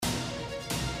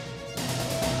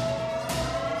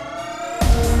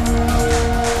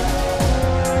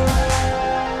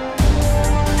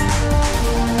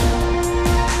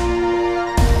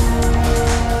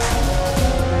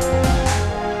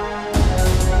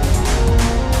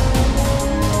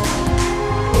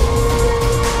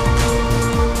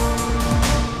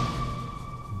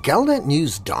Galnet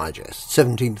News Digest,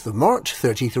 17th of March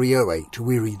 3308.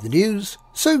 We read the news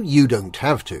so you don't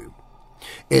have to.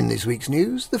 In this week's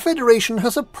news, the Federation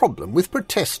has a problem with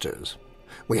protesters.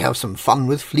 We have some fun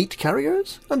with fleet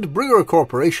carriers, and Brewer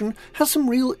Corporation has some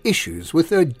real issues with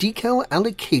their decal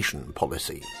allocation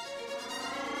policy.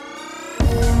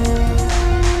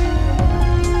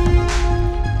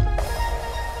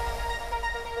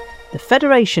 The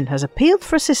Federation has appealed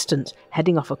for assistance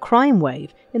heading off a crime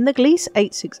wave in the Gliese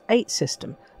 868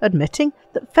 system, admitting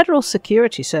that federal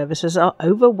security services are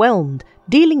overwhelmed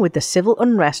dealing with the civil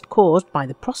unrest caused by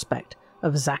the prospect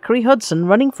of Zachary Hudson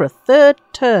running for a third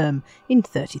term in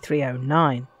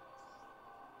 3309.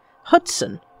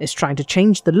 Hudson is trying to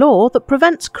change the law that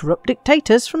prevents corrupt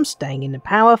dictators from staying in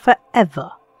power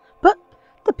forever, but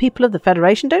the people of the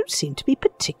Federation don't seem to be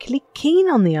particularly keen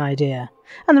on the idea,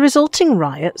 and the resulting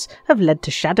riots have led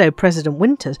to Shadow President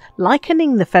Winters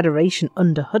likening the Federation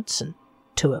under Hudson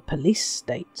to a police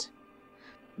state.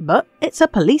 But it's a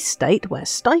police state where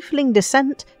stifling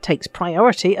dissent takes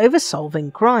priority over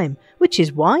solving crime, which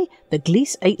is why the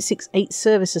Gliese 868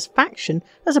 Services faction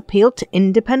has appealed to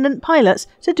independent pilots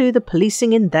to do the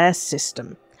policing in their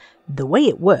system. The way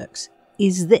it works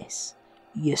is this: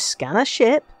 you scan a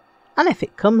ship, and if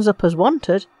it comes up as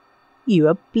wanted, you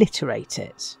obliterate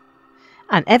it.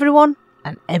 And everyone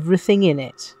and everything in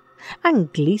it.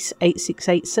 And Gliese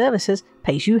 868 Services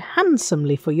pays you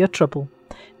handsomely for your trouble.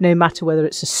 No matter whether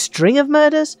it's a string of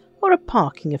murders or a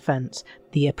parking offence,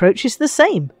 the approach is the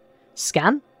same.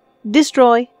 Scan,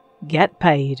 destroy, get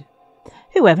paid.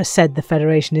 Whoever said the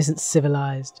Federation isn't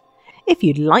civilised? If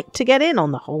you'd like to get in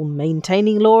on the whole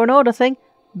maintaining law and order thing,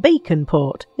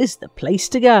 Baconport is the place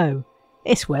to go.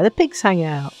 It's where the pigs hang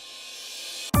out.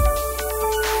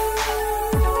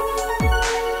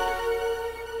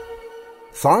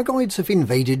 Thargoids have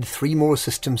invaded 3 more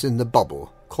systems in the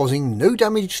bubble, causing no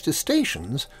damage to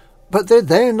stations, but they're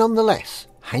there nonetheless,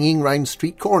 hanging round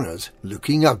street corners,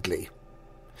 looking ugly.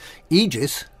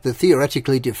 Aegis, the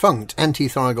theoretically defunct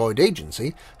anti-Thargoid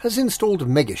agency, has installed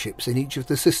megaships in each of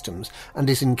the systems and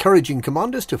is encouraging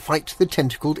commanders to fight the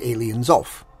tentacled aliens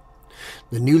off.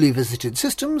 The newly visited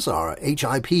systems are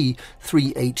HIP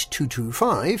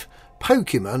 38225,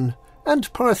 Pokemon,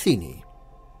 and Partheni.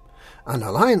 An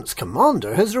Alliance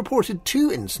commander has reported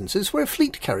 2 instances where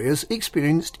fleet carriers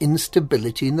experienced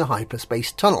instability in the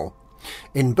hyperspace tunnel.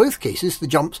 In both cases, the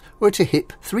jumps were to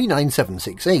HIP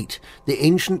 39768, the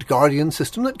ancient Guardian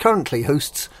system that currently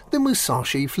hosts the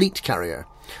Musashi fleet carrier,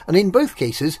 and in both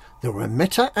cases there were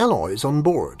meta-alloys on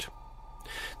board.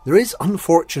 There is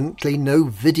unfortunately no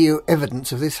video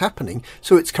evidence of this happening,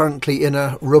 so it's currently in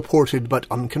a reported but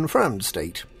unconfirmed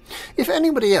state. If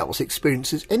anybody else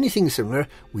experiences anything similar,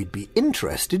 we'd be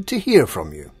interested to hear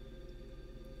from you.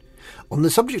 On the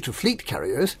subject of fleet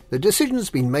carriers, the decision has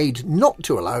been made not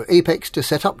to allow Apex to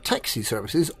set up taxi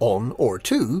services on or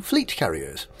to fleet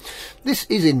carriers. This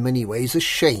is in many ways a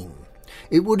shame.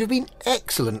 It would have been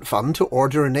excellent fun to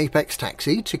order an Apex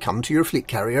taxi to come to your fleet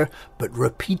carrier, but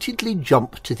repeatedly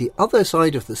jump to the other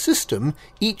side of the system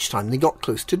each time they got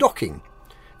close to docking,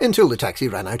 until the taxi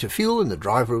ran out of fuel and the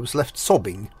driver was left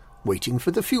sobbing, waiting for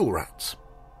the fuel rats.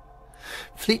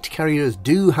 Fleet carriers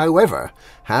do, however,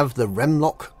 have the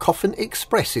Remlock Coffin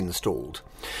Express installed,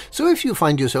 so if you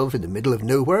find yourself in the middle of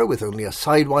nowhere with only a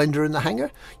sidewinder in the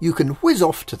hangar, you can whiz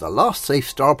off to the last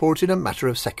safe starport in a matter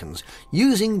of seconds,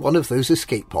 using one of those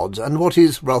escape pods and what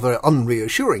is rather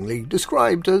unreassuringly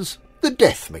described as the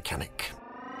death mechanic.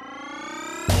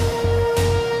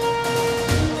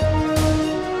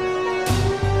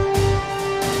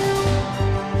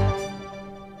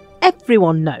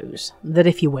 Everyone knows that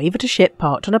if you wave at a ship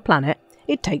parked on a planet,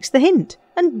 it takes the hint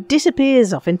and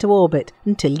disappears off into orbit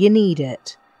until you need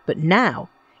it. But now,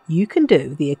 you can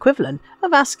do the equivalent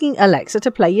of asking Alexa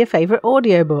to play your favourite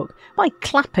audiobook by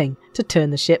clapping to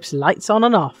turn the ship's lights on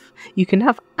and off. You can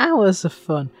have hours of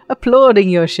fun applauding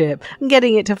your ship and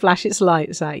getting it to flash its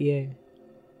lights at you.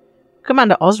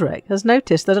 Commander Osric has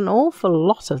noticed that an awful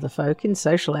lot of the folk in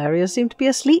social areas seem to be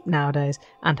asleep nowadays,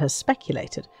 and has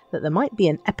speculated that there might be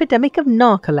an epidemic of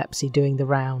narcolepsy doing the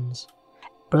rounds.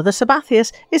 Brother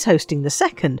Sabathius is hosting the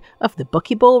second of the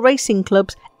Buckyball Racing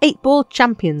Club's 8-Ball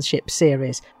Championship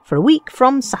Series for a week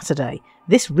from Saturday.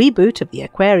 This reboot of the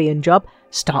Aquarian job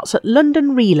starts at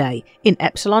London Relay in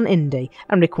Epsilon Indy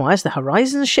and requires the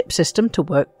Horizons ship system to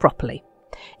work properly.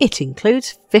 It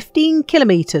includes 15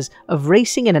 kilometres of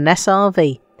racing in an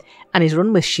SRV and is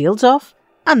run with shields off,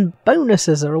 and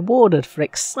bonuses are awarded for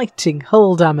exciting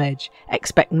hull damage.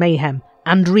 Expect mayhem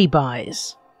and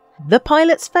rebuys. The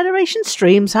Pilots Federation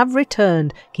streams have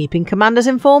returned, keeping commanders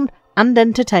informed and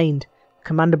entertained.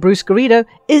 Commander Bruce Garrido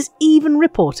is even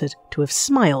reported to have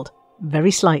smiled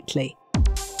very slightly.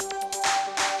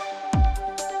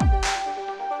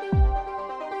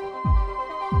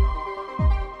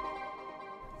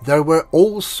 There were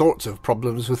all sorts of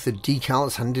problems with the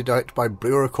decals handed out by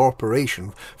Brewer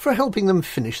Corporation for helping them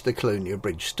finish the Colonia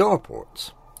Bridge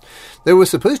starports. There were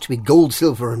supposed to be gold,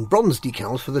 silver and bronze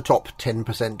decals for the top 10%,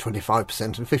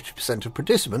 25% and 50% of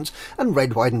participants, and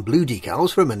red, white and blue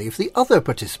decals for many of the other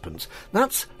participants.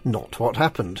 That's not what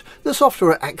happened. The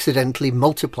software accidentally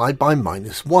multiplied by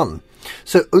 -1.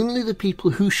 So only the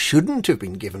people who shouldn't have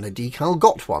been given a decal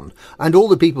got one, and all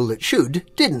the people that should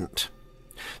didn't.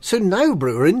 So now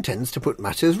Brewer intends to put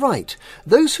matters right.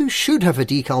 Those who should have a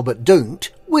decal but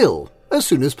don't will, as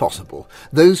soon as possible.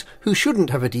 Those who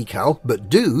shouldn't have a decal but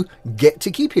do get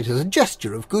to keep it as a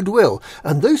gesture of goodwill.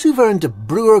 And those who've earned a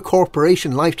Brewer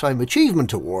Corporation Lifetime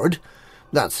Achievement Award,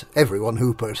 that's everyone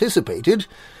who participated,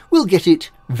 will get it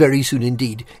very soon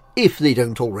indeed, if they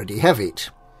don't already have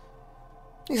it.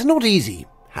 It's not easy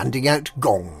handing out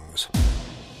gongs.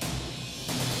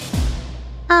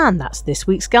 And that's this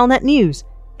week's Galnet News.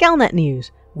 Galnet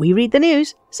News. We read the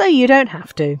news so you don't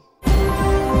have to.